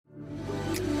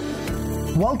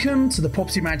Welcome to the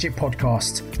Property Magic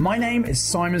Podcast. My name is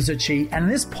Simon Zucci, and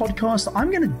in this podcast, I'm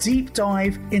going to deep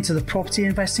dive into the property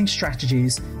investing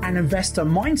strategies and investor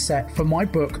mindset for my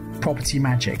book, Property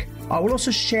Magic. I will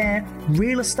also share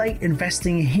real estate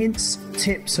investing hints,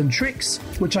 tips, and tricks,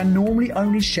 which I normally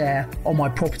only share on my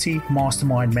Property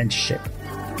Mastermind mentorship.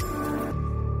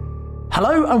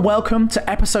 Hello and welcome to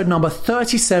episode number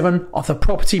 37 of the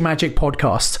Property Magic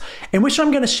Podcast, in which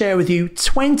I'm going to share with you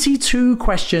 22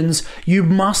 questions you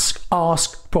must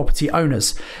ask property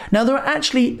owners. Now, there are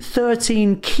actually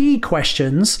 13 key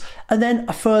questions and then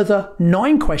a further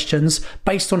 9 questions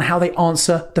based on how they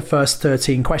answer the first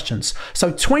 13 questions.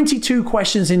 So 22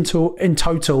 questions in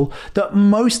total that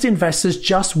most investors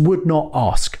just would not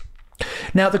ask.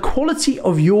 Now, the quality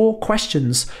of your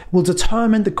questions will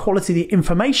determine the quality of the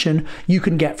information you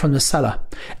can get from the seller.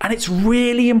 And it's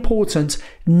really important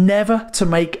never to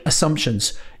make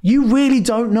assumptions. You really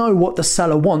don't know what the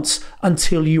seller wants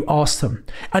until you ask them.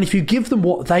 And if you give them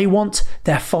what they want,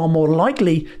 they're far more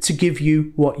likely to give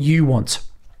you what you want.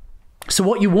 So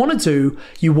what you want to do,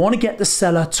 you want to get the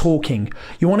seller talking.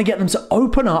 You want to get them to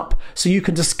open up so you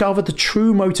can discover the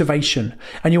true motivation.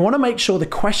 And you want to make sure the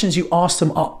questions you ask them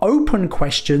are open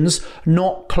questions,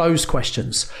 not closed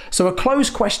questions. So a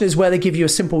closed question is where they give you a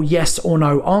simple yes or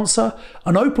no answer.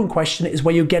 An open question is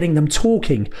where you're getting them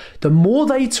talking. The more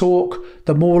they talk,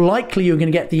 the more likely you're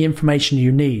going to get the information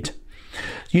you need.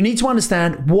 You need to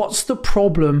understand what's the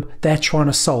problem they're trying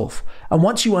to solve. And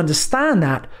once you understand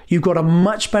that, you've got a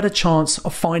much better chance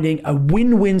of finding a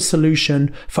win-win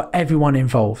solution for everyone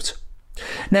involved.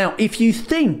 Now, if you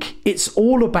think it's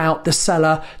all about the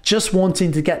seller just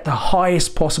wanting to get the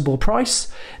highest possible price,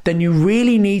 then you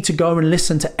really need to go and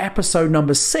listen to episode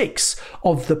number 6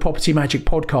 of the Property Magic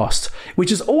Podcast,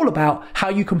 which is all about how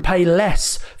you can pay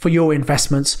less for your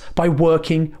investments by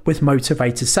working with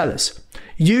motivated sellers.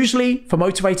 Usually, for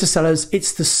motivated sellers,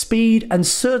 it's the speed and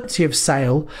certainty of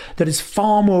sale that is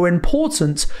far more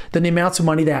important than the amount of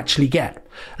money they actually get.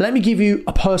 Let me give you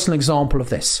a personal example of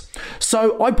this.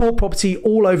 So I bought property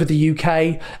all over the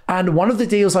UK, and one of the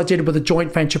deals I did with a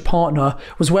joint venture partner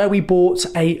was where we bought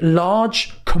a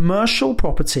large commercial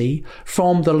property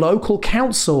from the local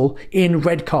council in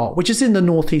Redcar, which is in the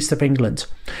northeast of England.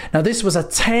 Now, this was a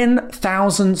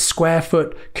 10,000 square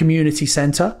foot community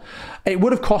centre. It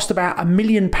would have cost about £1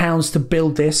 million to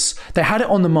build this. They had it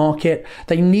on the market.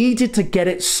 They needed to get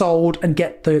it sold and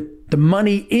get the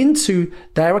money into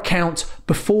their account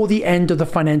before the end of the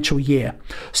financial year.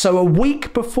 So a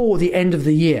week before the end of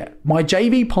the year, my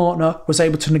JV partner was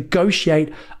able to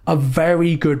negotiate a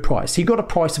very good price. He got a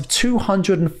price of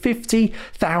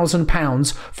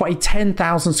 £250,000 for a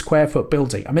 10,000 square foot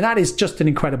building. I mean, that is just an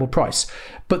incredible price.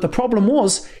 But the problem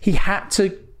was he had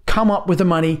to come up with the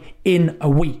money in a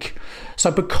week. So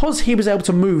because he was able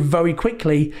to move very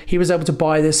quickly, he was able to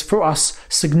buy this for us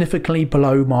significantly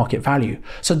below market value.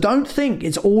 So don't think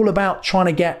it's all about trying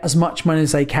to get as much money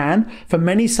as they can. For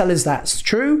many sellers, that's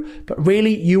true, but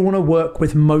really you want to work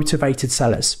with motivated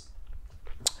sellers.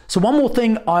 So one more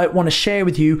thing I want to share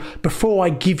with you before I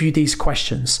give you these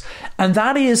questions, and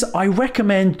that is I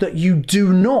recommend that you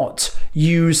do not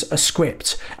use a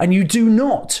script and you do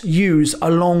not use a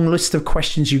long list of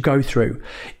questions you go through.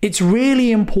 It's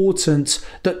really important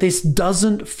that this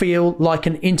doesn't feel like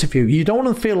an interview. You don't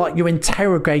want to feel like you're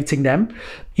interrogating them.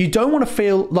 You don't want to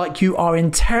feel like you are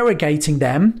interrogating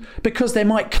them because they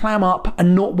might clam up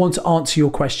and not want to answer your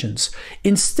questions.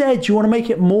 Instead, you want to make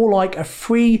it more like a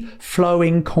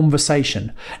free-flowing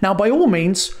conversation. Now, by all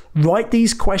means, write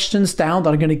these questions down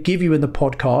that I'm going to give you in the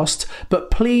podcast, but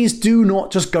please do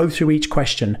not just go through each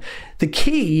question. The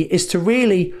key is to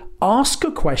really ask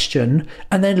a question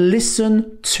and then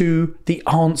listen to the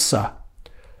answer.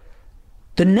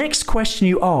 The next question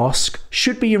you ask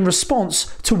should be in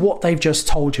response to what they've just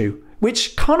told you,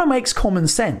 which kind of makes common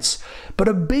sense. But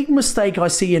a big mistake I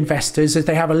see investors is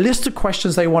they have a list of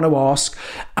questions they want to ask,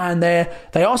 and they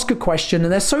ask a question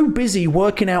and they're so busy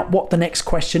working out what the next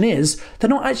question is, they're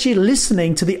not actually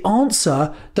listening to the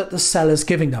answer that the seller's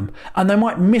giving them. And they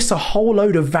might miss a whole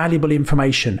load of valuable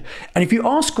information. And if you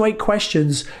ask great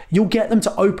questions, you'll get them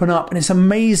to open up, and it's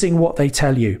amazing what they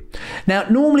tell you. Now,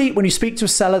 normally when you speak to a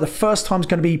seller, the first time is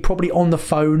going to be probably on the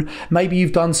phone. Maybe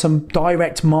you've done some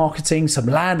direct marketing, some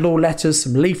landlord letters,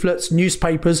 some leaflets,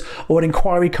 newspapers, or an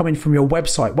inquiry coming from your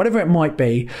website, whatever it might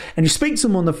be, and you speak to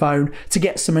them on the phone to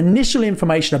get some initial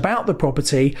information about the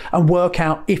property and work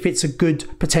out if it's a good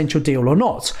potential deal or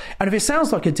not. And if it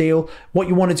sounds like a deal, what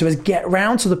you want to do is get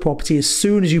round to the property as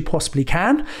soon as you possibly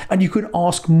can, and you can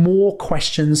ask more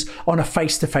questions on a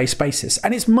face-to-face basis.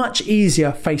 And it's much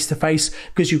easier face-to-face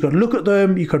because you can look at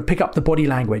them, you can pick up the body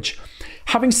language.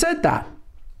 Having said that,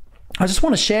 I just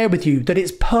want to share with you that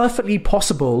it's perfectly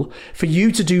possible for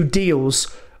you to do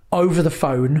deals over the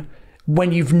phone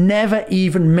when you've never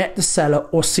even met the seller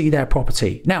or see their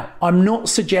property. Now, I'm not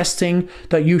suggesting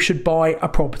that you should buy a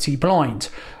property blind.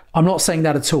 I'm not saying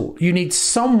that at all. You need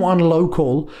someone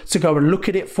local to go and look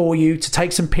at it for you, to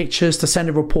take some pictures, to send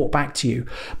a report back to you.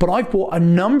 But I've bought a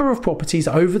number of properties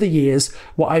over the years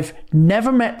where I've never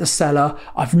met the seller,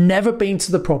 I've never been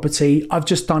to the property, I've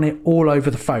just done it all over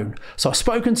the phone. So I've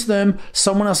spoken to them,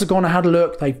 someone else has gone and had a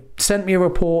look, they've sent me a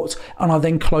report, and I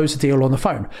then close the deal on the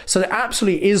phone. So it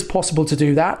absolutely is possible to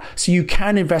do that. So you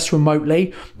can invest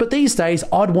remotely. But these days,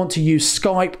 I'd want to use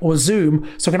Skype or Zoom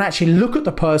so I can actually look at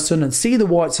the person and see the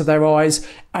whites of their eyes,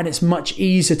 and it's much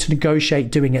easier to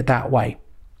negotiate doing it that way.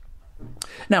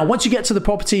 Now, once you get to the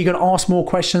property, you're going to ask more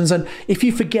questions. And if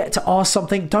you forget to ask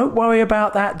something, don't worry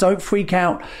about that. Don't freak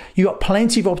out. You've got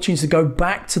plenty of opportunities to go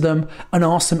back to them and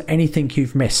ask them anything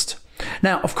you've missed.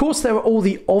 Now, of course, there are all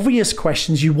the obvious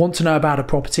questions you want to know about a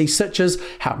property, such as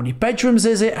how many bedrooms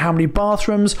is it? How many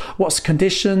bathrooms? What's the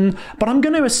condition? But I'm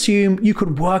going to assume you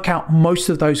could work out most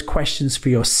of those questions for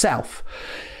yourself.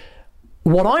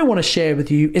 What I want to share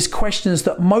with you is questions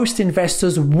that most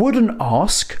investors wouldn't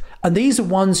ask, and these are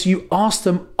ones you ask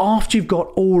them after you've got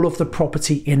all of the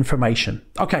property information.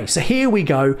 Okay, so here we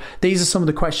go. These are some of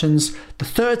the questions, the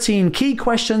 13 key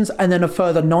questions, and then a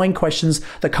further 9 questions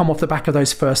that come off the back of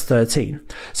those first 13.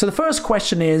 So the first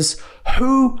question is,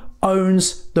 who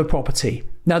owns the property?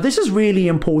 Now, this is really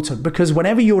important because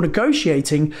whenever you're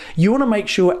negotiating, you want to make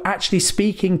sure you're actually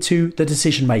speaking to the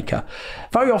decision maker.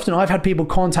 Very often I've had people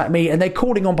contact me and they're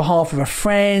calling on behalf of a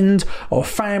friend or a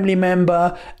family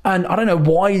member. And I don't know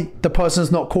why the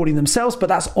person's not calling themselves, but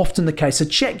that's often the case. So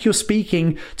check you're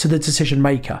speaking to the decision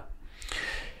maker.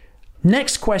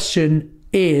 Next question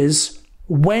is,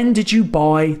 when did you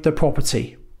buy the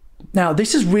property? Now,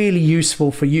 this is really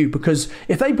useful for you because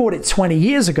if they bought it 20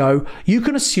 years ago, you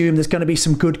can assume there's going to be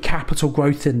some good capital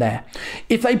growth in there.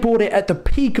 If they bought it at the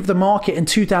peak of the market in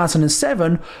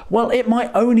 2007, well, it might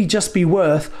only just be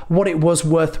worth what it was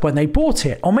worth when they bought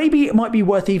it. Or maybe it might be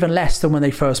worth even less than when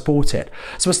they first bought it.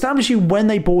 So establishing when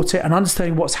they bought it and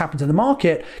understanding what's happened to the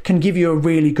market can give you a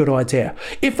really good idea.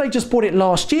 If they just bought it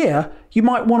last year, you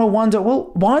might want to wonder,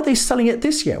 well, why are they selling it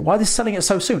this year? Why are they selling it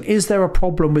so soon? Is there a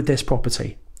problem with this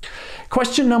property?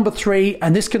 Question number 3,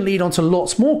 and this can lead on to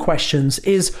lots more questions,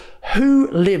 is who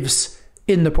lives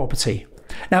in the property?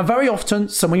 Now, very often,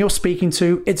 someone you're speaking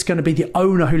to, it's going to be the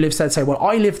owner who lives there and say, well,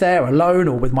 I live there alone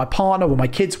or with my partner or my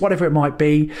kids, whatever it might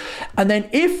be. And then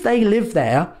if they live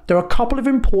there, there are a couple of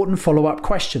important follow-up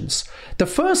questions. The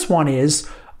first one is,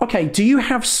 okay, do you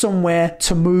have somewhere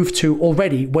to move to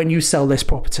already when you sell this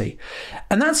property?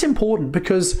 And that's important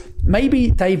because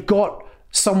maybe they've got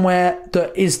somewhere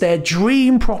that is their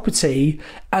dream property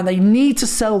and they need to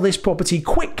sell this property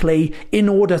quickly in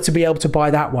order to be able to buy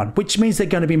that one, which means they're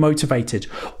going to be motivated.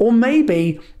 Or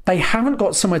maybe they haven't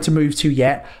got somewhere to move to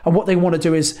yet, and what they want to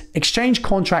do is exchange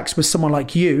contracts with someone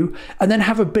like you and then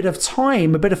have a bit of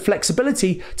time, a bit of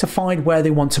flexibility to find where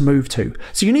they want to move to.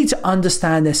 So you need to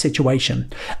understand their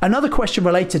situation. Another question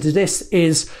related to this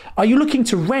is, are you looking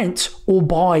to rent or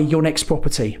buy your next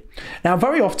property? Now,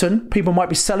 very often people might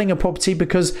be selling a property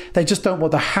because they just don't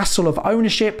want the hassle of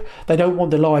ownership, they don't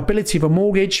want the liability of a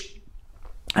mortgage,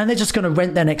 and they're just going to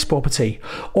rent their next property.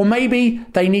 Or maybe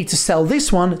they need to sell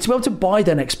this one to be able to buy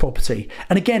their next property.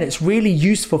 And again, it's really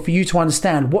useful for you to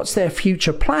understand what's their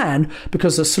future plan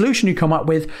because the solution you come up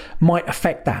with might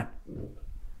affect that.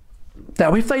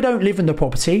 Now, if they don't live in the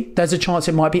property, there's a chance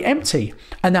it might be empty.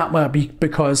 And that might be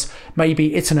because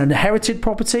maybe it's an inherited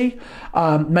property.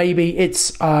 Maybe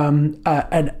it's an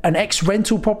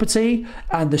ex-rental property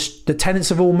and the tenants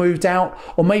have all moved out.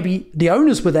 Or maybe the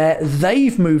owners were there,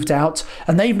 they've moved out,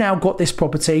 and they've now got this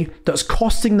property that's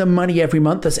costing them money every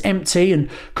month, that's empty and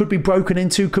could be broken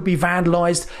into, could be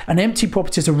vandalized. An empty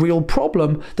property is a real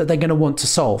problem that they're going to want to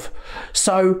solve.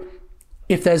 So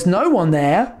if there's no one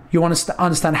there, you want to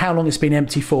understand how long it's been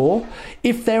empty for.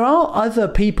 If there are other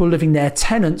people living there,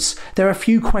 tenants, there are a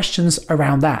few questions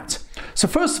around that. So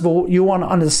first of all, you want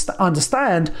to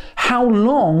understand how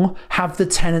long have the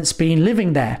tenants been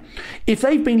living there. If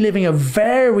they've been living a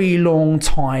very long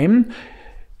time,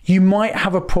 you might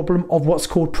have a problem of what's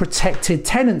called protected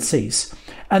tenancies.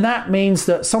 And that means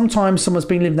that sometimes someone's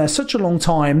been living there such a long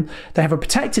time, they have a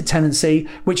protected tenancy,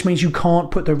 which means you can't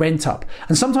put the rent up.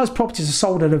 And sometimes properties are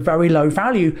sold at a very low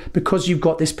value because you've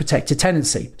got this protected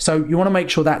tenancy. So you want to make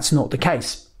sure that's not the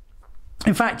case.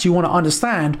 In fact, you want to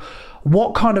understand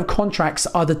what kind of contracts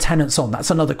are the tenants on? That's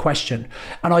another question.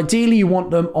 And ideally, you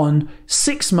want them on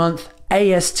 6-month,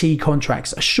 AST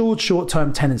contracts, assured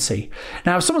short-term tenancy.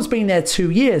 Now, if someone's been there 2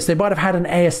 years, they might have had an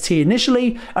AST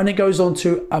initially, and it goes on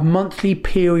to a monthly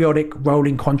periodic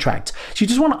rolling contract. So you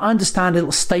just want to understand a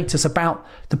little status about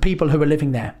the people who are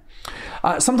living there.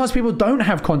 Sometimes people don't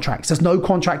have contracts. There's no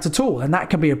contract at all, and that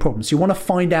can be a problem. So you want to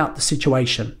find out the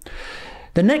situation.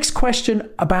 The next question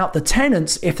about the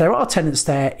tenants, if there are tenants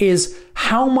there, is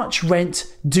how much rent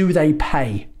do they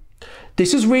pay?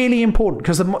 This is really important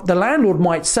because the landlord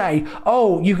might say,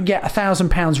 oh, you can get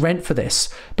 £1,000 rent for this.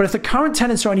 But if the current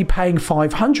tenants are only paying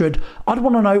 500, I'd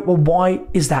want to know, well, why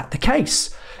is that the case?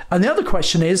 And the other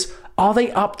question is, are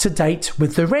they up to date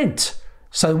with the rent?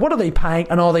 So what are they paying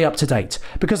and are they up to date?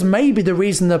 Because maybe the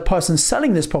reason the person's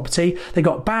selling this property, they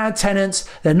got bad tenants,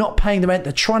 they're not paying the rent,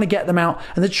 they're trying to get them out,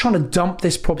 and they're trying to dump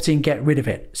this property and get rid of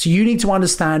it. So you need to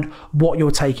understand what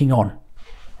you're taking on.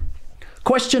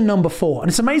 Question number 4, and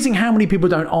it's amazing how many people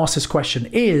don't ask this question,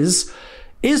 is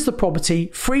the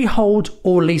property freehold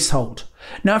or leasehold?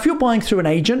 Now, if you're buying through an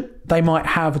agent, they might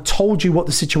have told you what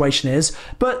the situation is,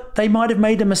 but they might have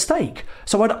made a mistake.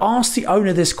 So I'd ask the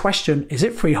owner this question, is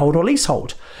it freehold or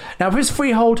leasehold? Now, if it's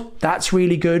freehold, that's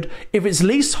really good. If it's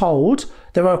leasehold,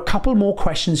 there are a couple more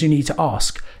questions you need to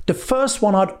ask. The first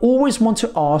one I'd always want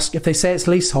to ask if they say it's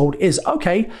leasehold is,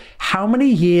 okay, how many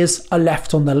years are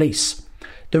left on the lease?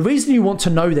 The reason you want to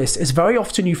know this is very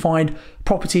often you find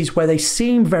properties where they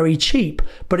seem very cheap,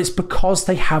 but it's because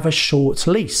they have a short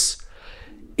lease.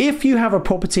 If you have a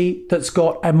property that's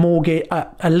got a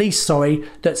lease,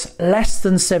 that's less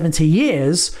than 70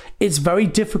 years, it's very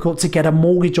difficult to get a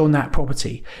mortgage on that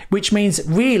property, which means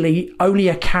really only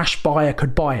a cash buyer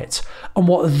could buy it. And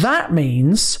what that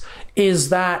means is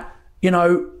that,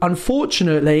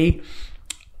 unfortunately,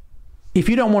 if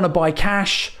you don't want to buy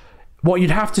cash, what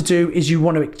you'd have to do is you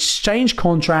want to exchange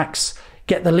contracts,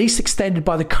 get the lease extended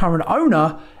by the current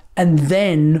owner, and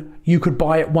then you could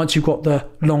buy it once you've got the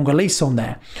longer lease on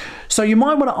there. So you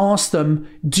might want to ask them,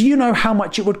 do you know how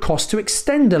much it would cost to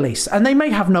extend a lease? And they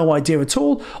may have no idea at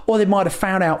all, or they might have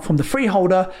found out from the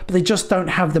freeholder, but they just don't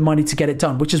have the money to get it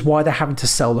done, which is why they're having to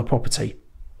sell the property.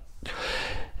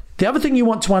 The other thing you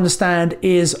want to understand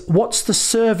is what's the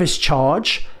service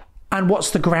charge and what's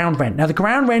the ground rent? Now, the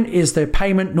ground rent is the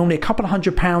payment, normally a couple of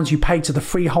 £100 you pay to the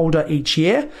freeholder each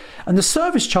year. And the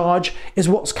service charge is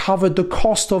what's covered the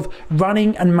cost of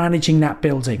running and managing that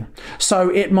building. So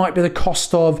it might be the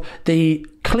cost of the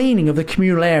cleaning of the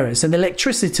communal areas and the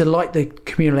electricity to light the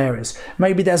communal areas.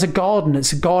 Maybe there's a garden,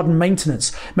 it's a garden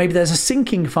maintenance. Maybe there's a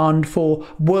sinking fund for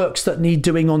works that need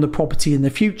doing on the property in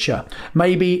the future.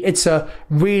 Maybe it's a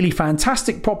really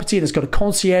fantastic property that's got a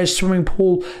concierge swimming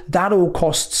pool. That all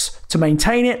costs to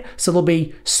maintain it. So there'll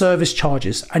be service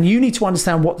charges. And you need to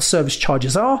understand what the service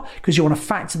charges are because you want to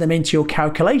factor them into your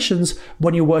calculations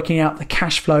when you're working out the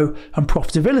cash flow and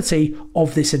profitability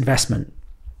of this investment.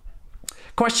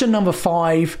 Question number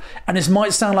 5, and this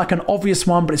might sound like an obvious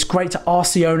one, but it's great to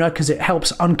ask the owner because it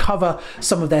helps uncover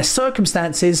some of their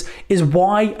circumstances, is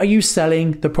why are you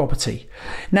selling the property?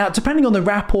 Now, depending on the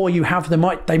rapport you have,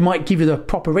 they might give you the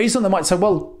proper reason. They might say,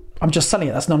 well, I'm just selling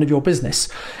it. That's none of your business.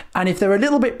 And if they're a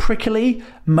little bit prickly,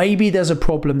 maybe there's a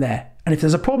problem there. And if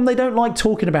there's a problem, they don't like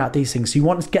talking about these things. So you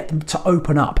want to get them to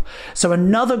open up. So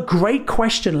another great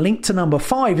question linked to number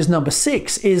 5 is number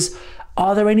 6 is,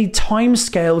 are there any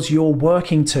timescales you're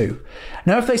working to?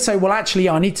 Now, if they say, well, actually,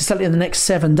 I need to sell it in the next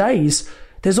 7 days,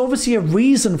 there's obviously a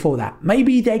reason for that.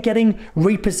 Maybe they're getting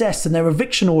repossessed and their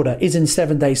eviction order is in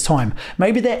 7 days' time.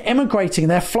 Maybe they're emigrating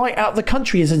and their flight out of the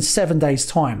country is in 7 days'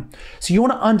 time. So you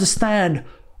want to understand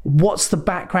what's the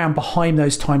background behind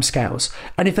those timescales.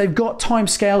 And if they've got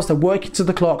timescales, they're working to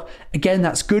the clock, again,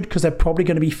 that's good because they're probably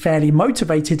going to be fairly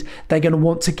motivated. They're going to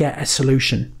want to get a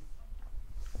solution.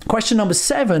 Question number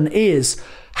 7 is,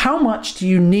 how much do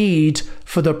you need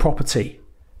for the property?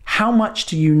 How much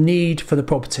do you need for the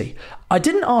property? I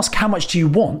didn't ask how much do you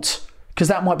want, because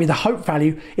that might be the hope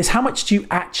value, is how much do you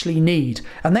actually need?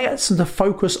 And they ask them to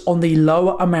focus on the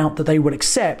lower amount that they would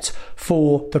accept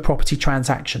for the property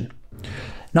transaction.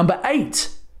 Number 8,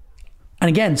 and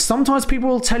again, sometimes people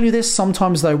will tell you this,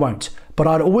 sometimes they won't, but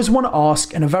I'd always want to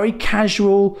ask in a very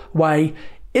casual way,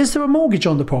 is there a mortgage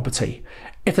on the property?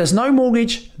 If there's no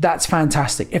mortgage, that's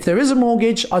fantastic. If there is a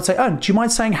mortgage, I'd say, oh, do you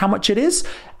mind saying how much it is?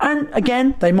 And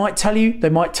again, they might tell you to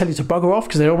bugger off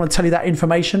because they don't want to tell you that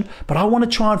information, but I want to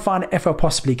try and find it if I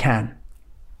possibly can.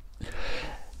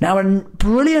 Now, a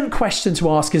brilliant question to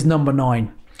ask is number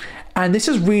 9. And this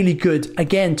is really good,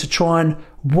 again, to try and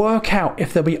work out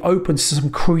if they'll be open to some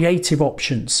creative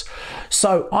options.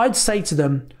 So I'd say to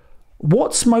them,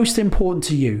 what's most important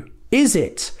to you? Is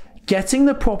it getting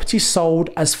the property sold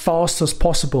as fast as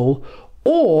possible,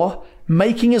 or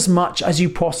making as much as you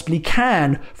possibly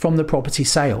can from the property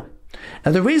sale.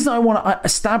 Now, the reason I want to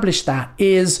establish that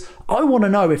is I want to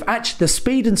know if actually the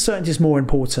speed and certainty is more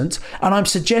important. And I'm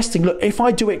suggesting, look, if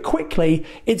I do it quickly,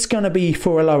 it's going to be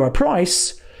for a lower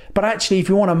price. But actually, if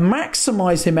you want to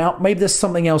maximize the amount, maybe there's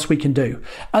something else we can do.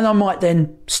 And I might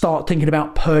then start thinking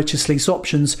about purchase lease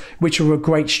options, which are a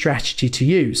great strategy to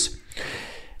use.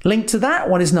 Linked to that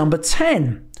one is number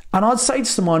 10. And I'd say to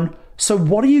someone, so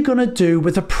what are you going to do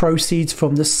with the proceeds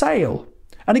from the sale?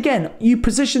 And again, you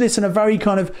position this in a very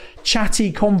kind of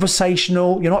chatty,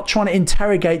 conversational, you're not trying to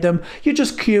interrogate them. You're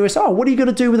just curious, what are you going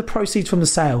to do with the proceeds from the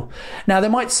sale? Now, they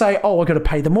might say, I'm going to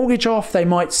pay the mortgage off. They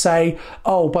might say,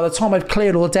 by the time I've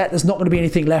cleared all the debt, there's not going to be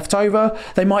anything left over.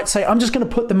 They might say, I'm just going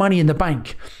to put the money in the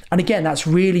bank. And again, that's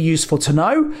really useful to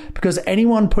know because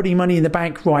anyone putting money in the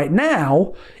bank right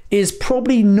now is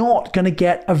probably not going to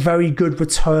get a very good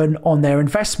return on their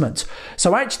investment.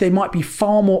 So actually, they might be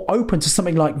far more open to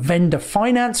something like vendor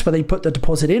finance, where they put the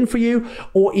deposit in for you,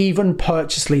 or even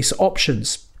purchase lease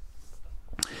options.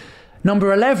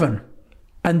 Number 11,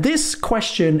 and this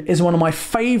question is one of my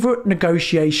favorite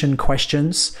negotiation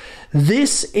questions.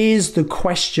 This is the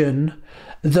question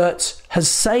that has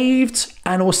saved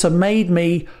and also made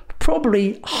me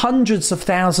probably hundreds of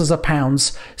thousands of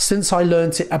pounds since I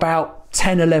learned it about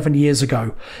 10, 11 years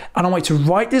ago. And I want you to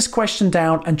write this question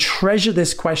down and treasure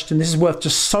this question. This is worth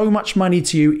just so much money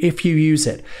to you if you use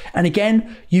it. And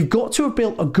again, you've got to have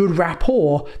built a good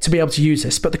rapport to be able to use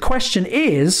this. But the question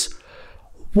is,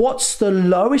 what's the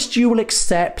lowest you will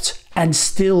accept and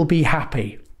still be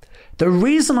happy? The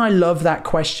reason I love that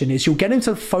question is you'll get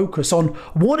into focus on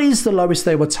what is the lowest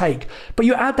they will take, but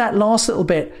you add that last little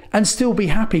bit and still be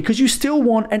happy because you still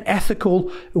want an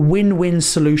ethical win-win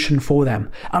solution for them.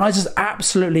 And I just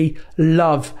absolutely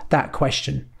love that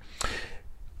question.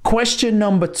 Question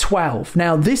number 12.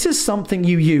 Now, this is something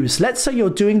you use. Let's say you're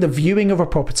doing the viewing of a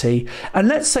property, and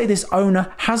let's say this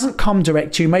owner hasn't come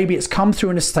direct to you. Maybe it's come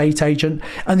through an estate agent,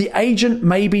 and the agent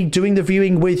may be doing the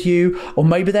viewing with you, or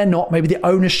maybe they're not. Maybe the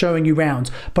owner's showing you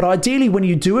around. But ideally, when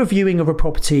you do a viewing of a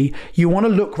property, you want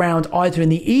to look around either in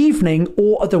the evening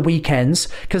or at the weekends,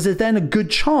 because there's then a good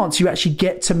chance you actually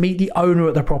get to meet the owner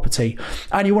at the property.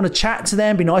 And you want to chat to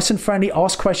them, be nice and friendly,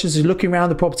 ask questions as you're looking around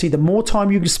the property. The more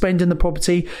time you can spend in the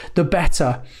property, the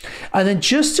better. And then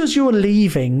just as you're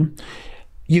leaving,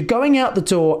 you're going out the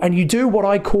door and you do what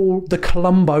I call the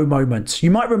Columbo moment.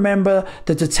 You might remember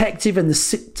the detective in the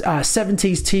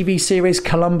 70s TV series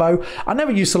Columbo. I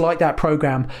never used to like that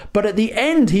program, but at the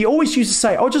end, he always used to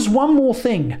say, just one more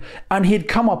thing. And he'd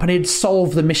come up and he'd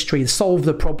solve the mystery, solve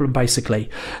the problem, basically.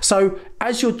 So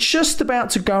as you're just about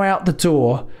to go out the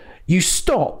door, you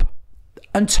stop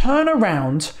and turn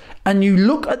around and you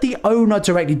look at the owner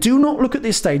directly. Do not look at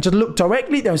this stage. Just look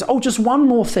directly at them. Just one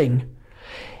more thing.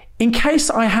 In case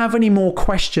I have any more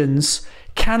questions,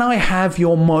 can I have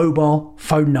your mobile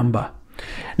phone number?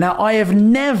 Now, I have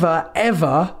never,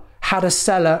 ever had a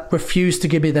seller refuse to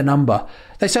give me the number.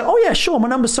 They say, yeah, sure, my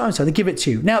number's so-and-so. They give it to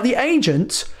you. Now, the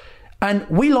agent, and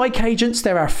we like agents,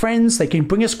 they're our friends, they can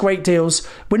bring us great deals.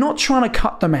 We're not trying to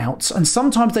cut them out. And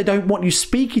sometimes they don't want you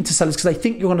speaking to sellers because they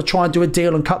think you're going to try and do a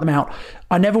deal and cut them out.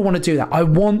 I never want to do that. I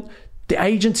want the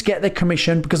agent to get their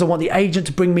commission because I want the agent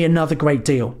to bring me another great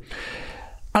deal.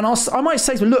 And I might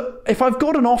say to them, look, if I've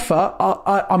got an offer,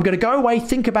 I'm going to go away,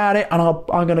 think about it, and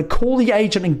I'm going to call the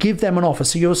agent and give them an offer.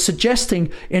 So you're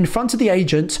suggesting in front of the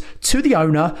agent to the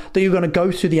owner that you're going to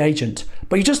go through the agent.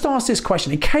 But you just ask this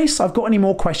question, in case I've got any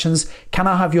more questions, can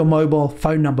I have your mobile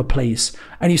phone number, please?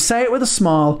 And you say it with a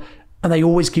smile, and they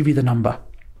always give you the number.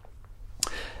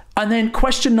 And then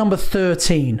question number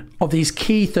 13 of these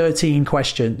key 13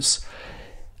 questions.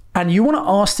 And you want to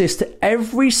ask this to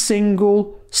every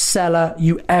single seller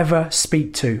you ever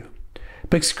speak to.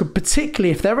 Because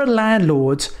particularly if they're a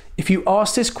landlord, if you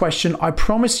ask this question, I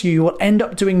promise you will end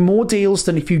up doing more deals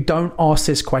than if you don't ask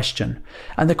this question.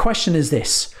 And the question is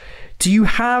this: do you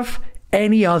have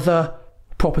any other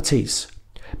properties?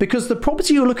 Because the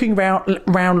property you're looking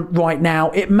around right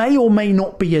now, it may or may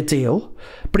not be a deal.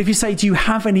 But if you say, do you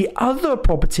have any other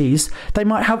properties? They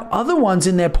might have other ones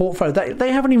in their portfolio that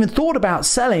they haven't even thought about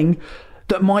selling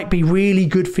that might be really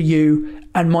good for you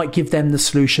and might give them the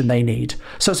solution they need.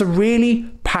 So it's a really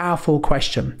powerful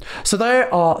question. So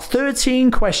there are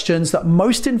 13 questions that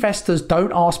most investors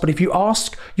don't ask, but if you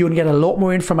ask, you're going to get a lot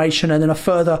more information, and then a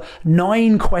further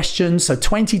 9 questions, so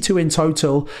 22 in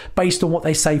total, based on what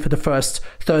they say for the first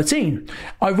 13.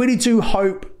 I really do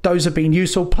hope those have been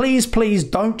useful. Please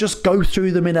don't just go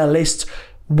through them in a list.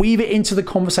 Weave it into the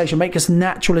conversation, make it as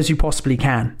natural as you possibly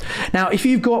can. Now, if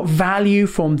you've got value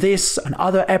from this and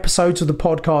other episodes of the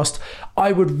podcast,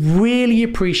 I would really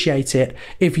appreciate it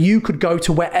if you could go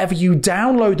to wherever you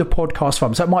download the podcast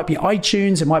from. So it might be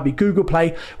iTunes, it might be Google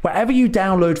Play, wherever you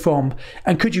download from.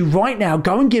 And could you right now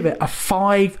go and give it a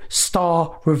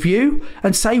 5-star review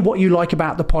and say what you like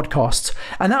about the podcast?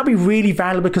 And that'll be really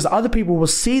valuable because other people will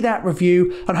see that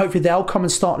review and hopefully they'll come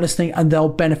and start listening and they'll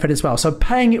benefit as well. So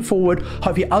paying it forward,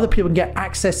 hopefully other people can get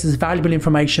access to this valuable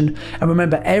information. And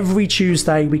remember, every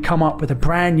Tuesday we come up with a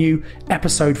brand new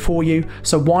episode for you.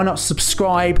 So why not subscribe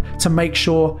to make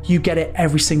sure you get it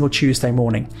every single Tuesday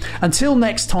morning. Until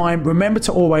next time, remember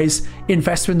to always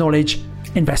invest with knowledge,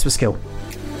 invest with skill.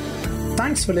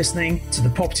 Thanks for listening to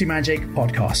the Property Magic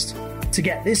podcast. To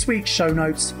get this week's show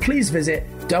notes, please visit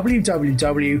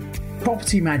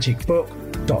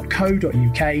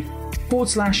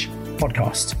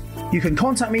www.propertymagicbook.co.uk/podcast. You can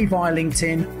contact me via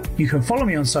LinkedIn, you can follow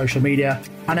me on social media,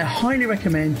 and I highly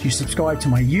recommend you subscribe to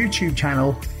my YouTube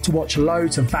channel to watch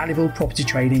loads of valuable property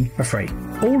trading for free.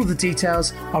 All of the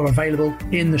details are available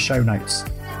in the show notes.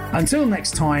 Until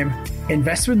next time,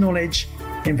 invest with knowledge,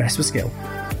 invest with skill.